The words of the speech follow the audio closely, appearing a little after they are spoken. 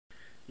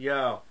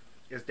Yo,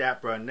 it's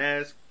that bruh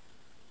Nez,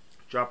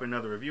 dropping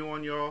another review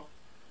on y'all.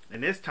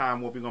 And this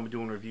time we'll be going to be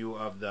doing a review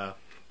of the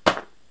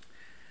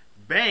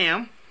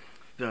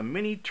the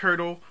Mini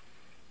Turtle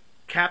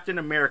Captain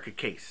America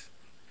case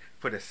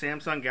for the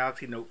Samsung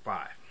Galaxy Note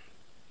 5.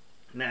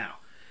 Now,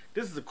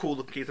 this is a cool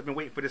looking case. I've been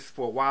waiting for this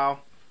for a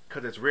while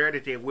because it's rare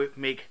that they would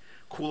make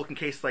cool looking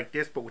cases like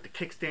this, but with the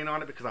kickstand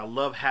on it, because I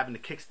love having the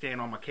kickstand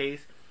on my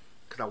case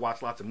because I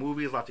watch lots of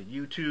movies, lots of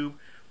YouTube,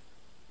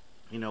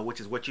 you know, which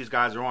is what you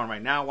guys are on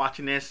right now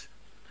watching this.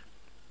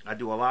 I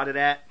do a lot of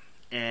that,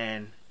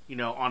 and you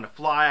know, on the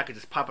fly I could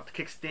just pop up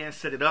the kickstand,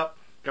 set it up,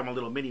 got my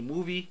little mini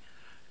movie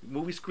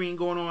screen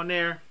going on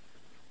there.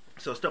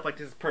 So stuff like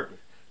this is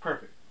perfect.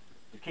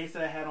 The case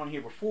that I had on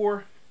here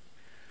before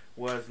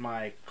was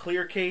my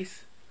clear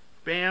case.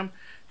 Bam,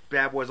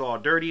 bad boy's all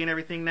dirty and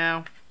everything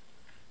now,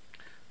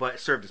 but it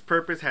served its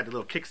purpose. Had the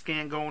little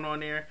kickstand going on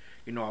there.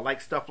 You know, I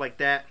like stuff like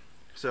that,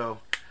 so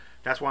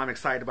that's why I'm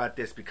excited about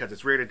this, because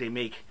it's rare that they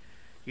make,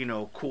 you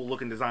know, cool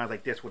looking designs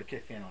like this with a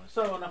kickstand on it.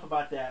 So enough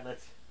about that.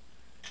 Let's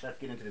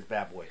get into this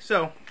bad boy.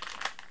 So,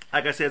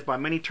 like I said, it's by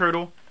Mini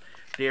Turtle.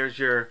 There's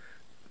your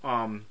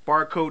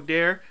barcode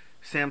there.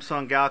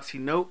 Samsung Galaxy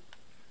Note.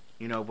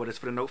 You know, but it's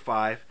for the Note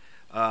 5.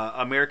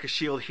 America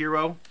Shield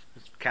Hero.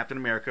 It's Captain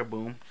America.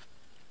 Boom.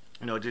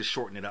 You know, just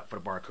shorten it up for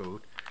the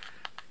barcode.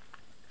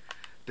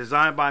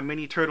 Designed by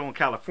Mini Turtle in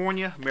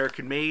California.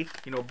 American made.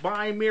 You know,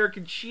 buy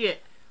American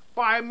shit.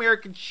 Buy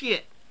American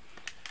shit.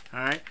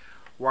 Alright.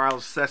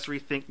 Wireless accessory.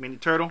 Think Mini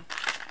Turtle.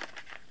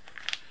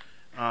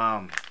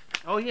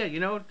 Oh yeah, you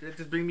know, it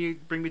just bring me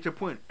to a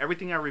point.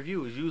 Everything I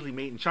review is usually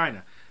made in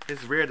China.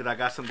 It's rare that I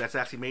got something that's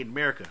actually made in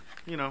America.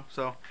 You know,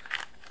 so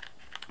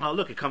oh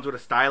look, it comes with a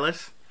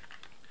stylus.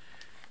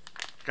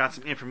 Got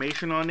some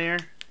information on there.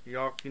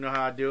 Y'all, you know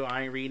how I do.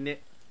 I ain't reading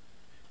it.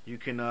 You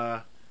can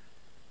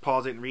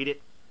pause it and read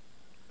it.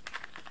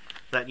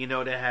 Let you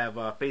know they have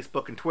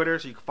Facebook and Twitter,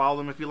 so you can follow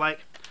them if you like.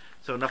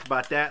 So enough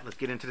about that. Let's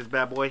get into this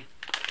bad boy.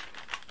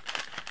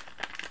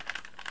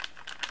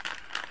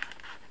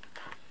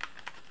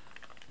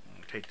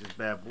 Take this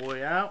bad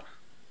boy out.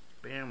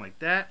 Bam, like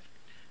that.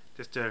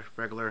 Just a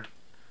regular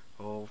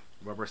old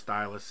rubber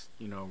stylus,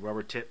 you know,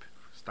 rubber tip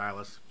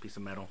stylus, piece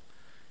of metal,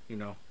 you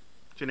know,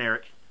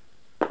 generic.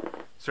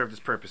 Served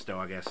its purpose though,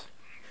 I guess.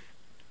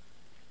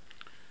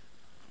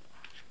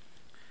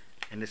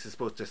 And this is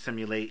supposed to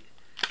simulate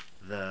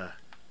the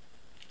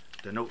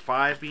Note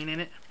 5 being in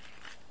it.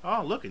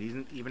 Oh, look, it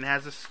even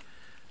has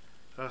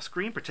a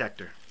screen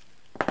protector.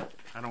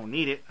 I don't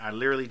need it. I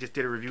literally just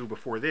did a review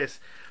before this,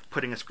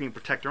 putting a screen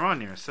protector on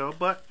there. So,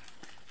 but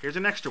here's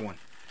an extra one.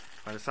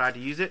 If I decide to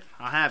use it,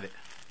 I'll have it.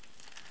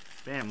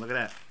 Bam, look at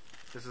that.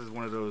 This is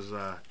one of those,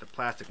 the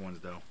plastic ones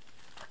though.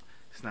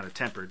 It's not a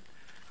tempered.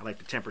 I like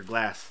the tempered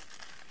glass.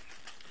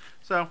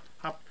 So,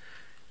 I'll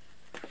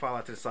fall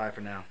out to the side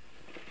for now.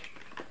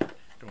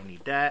 Don't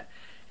need that.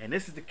 And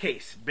this is the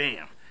case.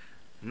 Bam.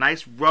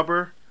 Nice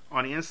rubber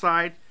on the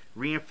inside,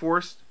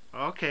 reinforced.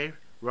 Okay,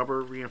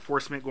 rubber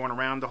reinforcement going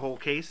around the whole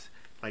case.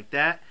 Like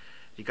that.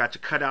 You got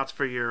your cutouts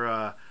for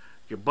your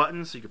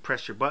buttons, so you can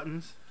press your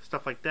buttons,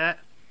 stuff like that.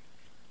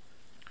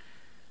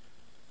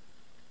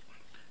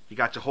 You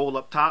got your hole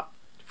up top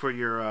for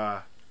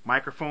your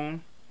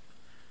microphone.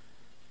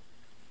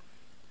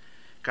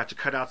 Got your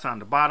cutouts on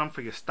the bottom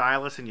for your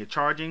stylus and your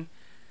charging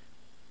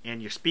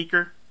and your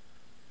speaker.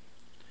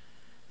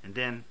 And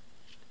then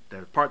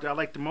the part that I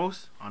like the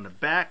most, on the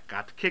back,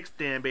 got the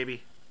kickstand,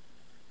 baby.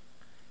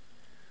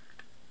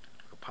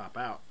 It'll pop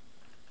out.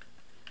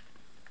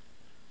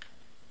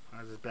 How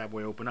does this bad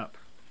boy open up?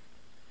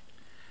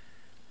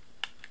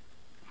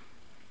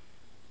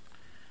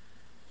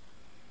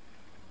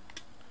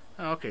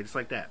 Oh, okay, just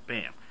like that.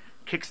 Bam.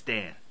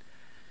 Kickstand.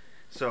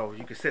 So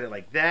you can set it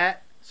like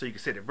that. So you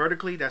can set it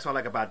vertically. That's what I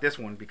like about this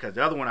one, because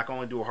the other one I can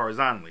only do it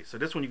horizontally. So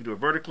this one you can do it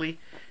vertically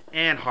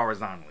and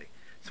horizontally.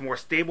 It's more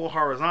stable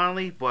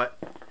horizontally, but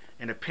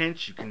in a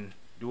pinch you can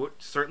do it.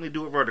 Certainly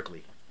do it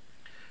vertically.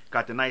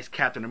 Got the nice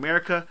Captain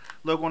America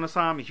logo on the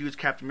side. I'm a huge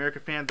Captain America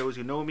fan. Those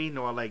who know me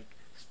know I like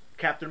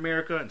Captain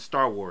America and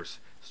Star Wars.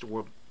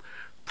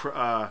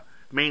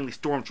 Mainly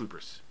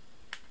Stormtroopers.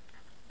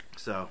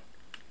 So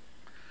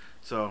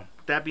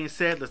with that being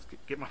said, let's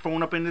get my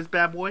phone up in this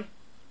bad boy.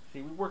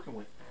 See what we're working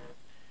with.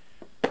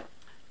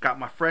 Got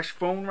my fresh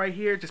phone right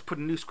here. Just put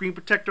a new screen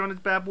protector on this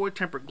bad boy,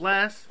 tempered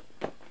glass.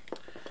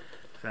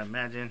 So I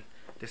imagine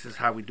this is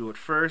how we do it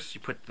first.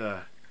 You put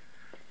the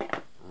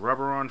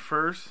rubber on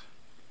first.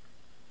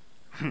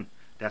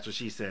 That's what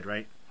she said,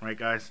 right? Right,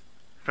 guys?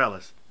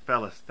 Fellas,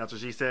 that's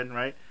what she said,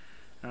 right?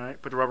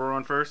 Alright, put the rubber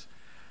on first.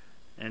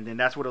 And then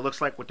that's what it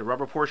looks like with the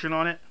rubber portion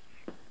on it.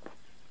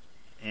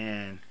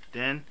 And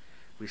then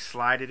we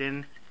slide it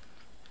in.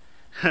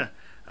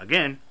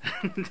 Again.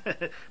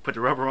 Put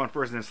the rubber on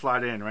first and then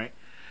slide it in, right?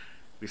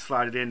 We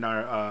slide it in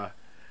our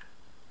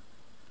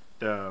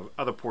the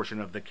other portion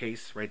of the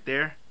case right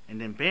there. And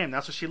then bam,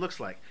 that's what she looks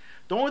like.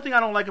 The only thing I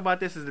don't like about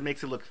this is it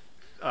makes it look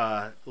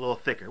a little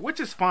thicker, which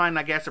is fine,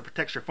 I guess. It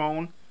protects your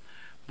phone.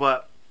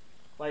 But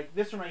like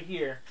this one right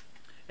here,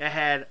 it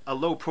had a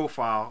low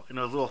profile and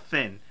it was a little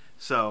thin.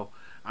 So,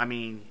 I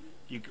mean,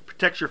 you can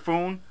protect your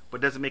phone,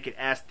 but doesn't make it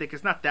as thick.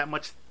 It's not that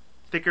much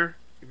thicker,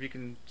 if you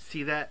can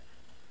see that.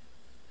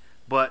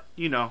 But,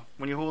 you know,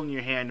 when you're holding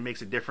your hand, it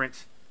makes a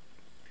difference.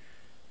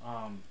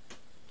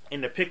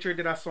 In the picture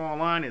that I saw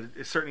online,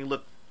 it certainly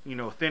looked, you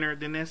know, thinner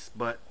than this.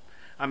 But,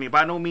 I mean,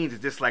 by no means is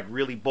this like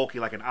really bulky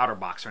like an outer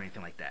box or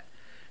anything like that.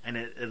 And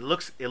it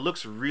looks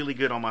really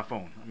good on my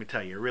phone. Let me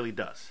tell you, it really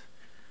does.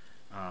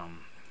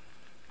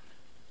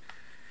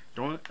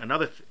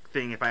 Another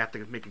thing, if I have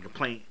to make a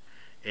complaint,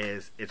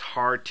 is it's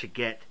hard to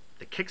get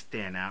the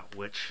kickstand out,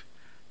 which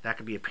that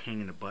could be a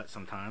pain in the butt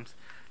sometimes.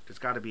 There's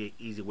got to be an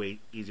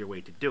easier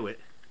way to do it.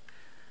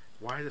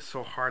 Why is it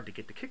so hard to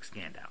get the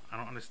kickstand out? I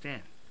don't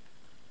understand.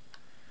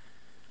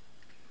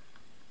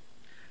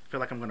 I feel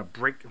like I'm gonna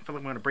break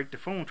the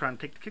phone trying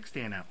to take the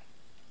kickstand out.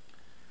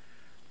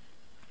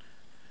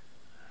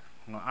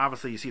 Well,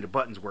 obviously you see the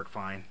buttons work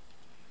fine.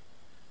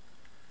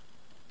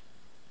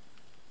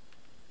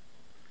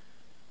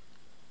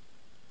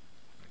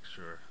 Make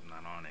sure I'm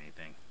not on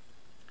anything.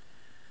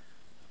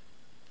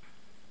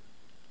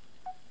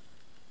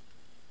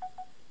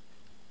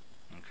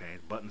 Okay,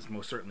 buttons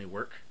most certainly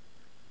work.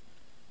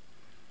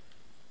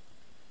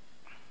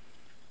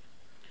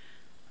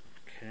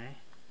 Okay.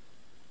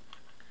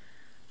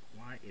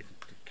 Why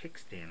isn't the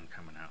kickstand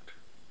coming out?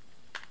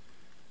 I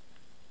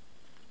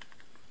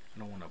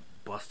don't want to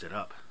bust it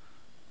up.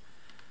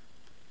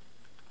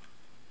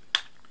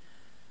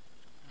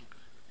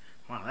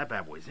 Wow, that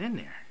bad boy's in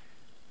there.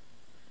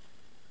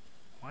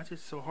 Why is it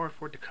so hard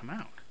for it to come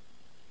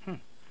out?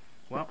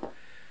 Well,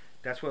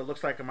 that's what it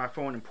looks like on my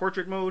phone in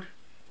portrait mode.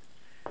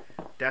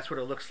 That's what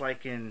it looks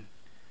like in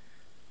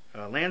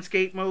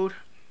landscape mode.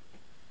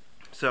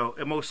 So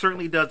it most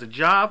certainly does the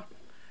job.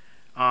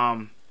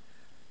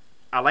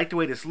 I like the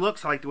way this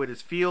looks. I like the way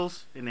this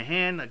feels in the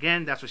hand.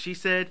 Again, that's what she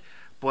said.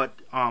 But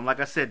like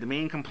I said, the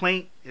main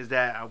complaint is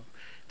that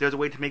there's a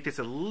way to make this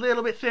a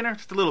little bit thinner,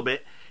 just a little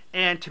bit,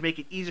 and to make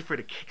it easier for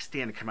the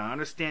kickstand to come out. I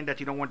understand that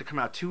you don't want it to come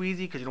out too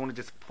easy because you don't want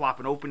to just flop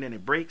it open and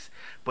it breaks.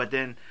 But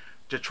then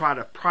to try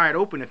to pry it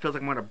open, it feels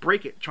like I'm going to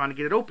break it trying to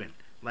get it open.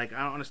 Like,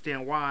 I don't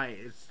understand why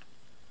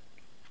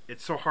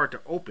it's so hard to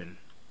open.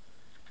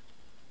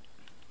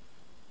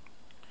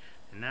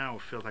 And now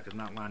it feels like it's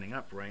not lining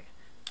up right.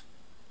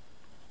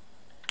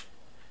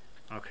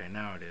 Okay,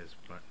 now it is,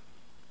 but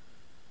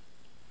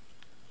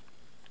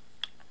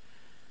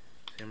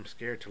see, I'm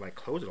scared to like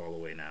close it all the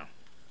way now.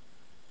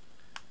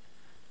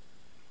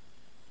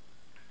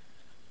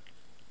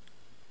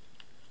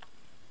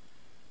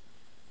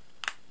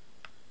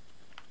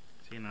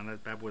 See, now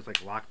that bad boy's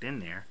like locked in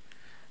there,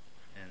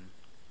 and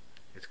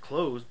it's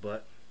closed,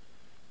 but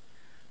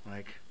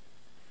like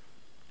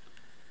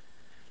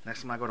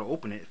next time I go to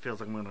open it, it feels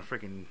like I'm gonna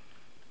freaking.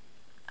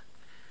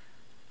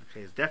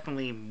 Okay, it's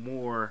definitely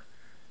more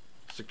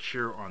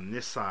secure on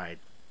this side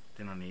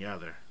than on the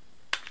other.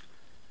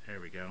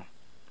 There we go.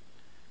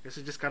 Guess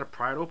you just gotta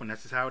pry it open.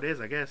 That's just how it is,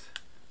 I guess.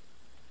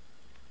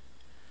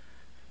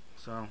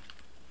 So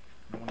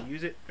I want to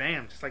use it,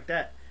 bam, just like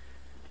that.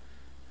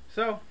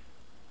 So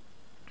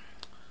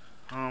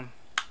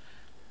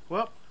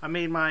well, I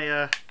made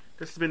my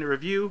this has been a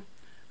review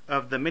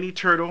of the Mini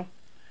Turtle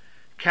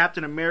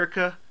Captain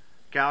America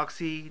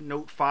Galaxy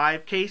Note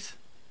 5 case.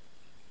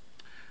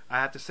 I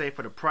have to say,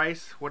 for the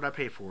price, what did I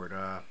pay for it?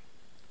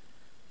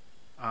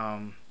 I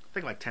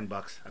think like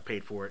 $10 I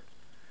paid for it.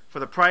 For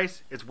the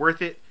price, it's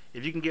worth it.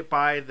 If you can get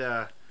by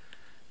the,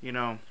 you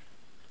know,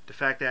 the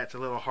fact that it's a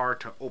little hard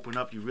to open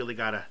up, you really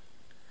gotta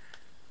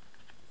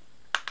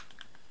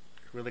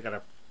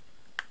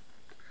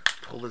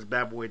pull this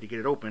bad boy to get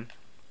it open.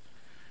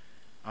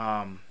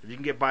 If you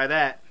can get by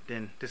that,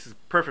 then this is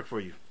perfect for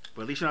you.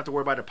 But at least you don't have to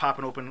worry about it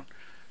popping open,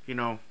 you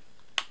know,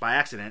 by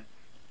accident.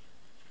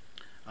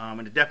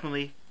 And it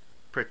definitely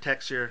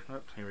protects your.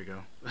 Oh, here we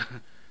go.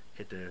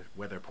 Hit the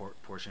weather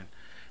portion.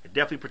 It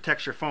definitely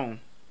protects your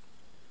phone.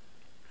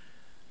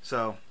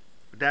 So,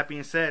 with that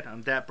being said,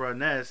 I'm Dat Bro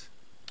Nez.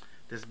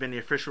 This has been the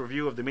official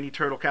review of the Mini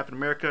Turtle Captain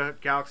America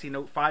Galaxy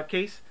Note 5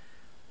 case.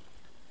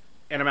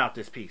 And I'm out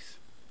this piece.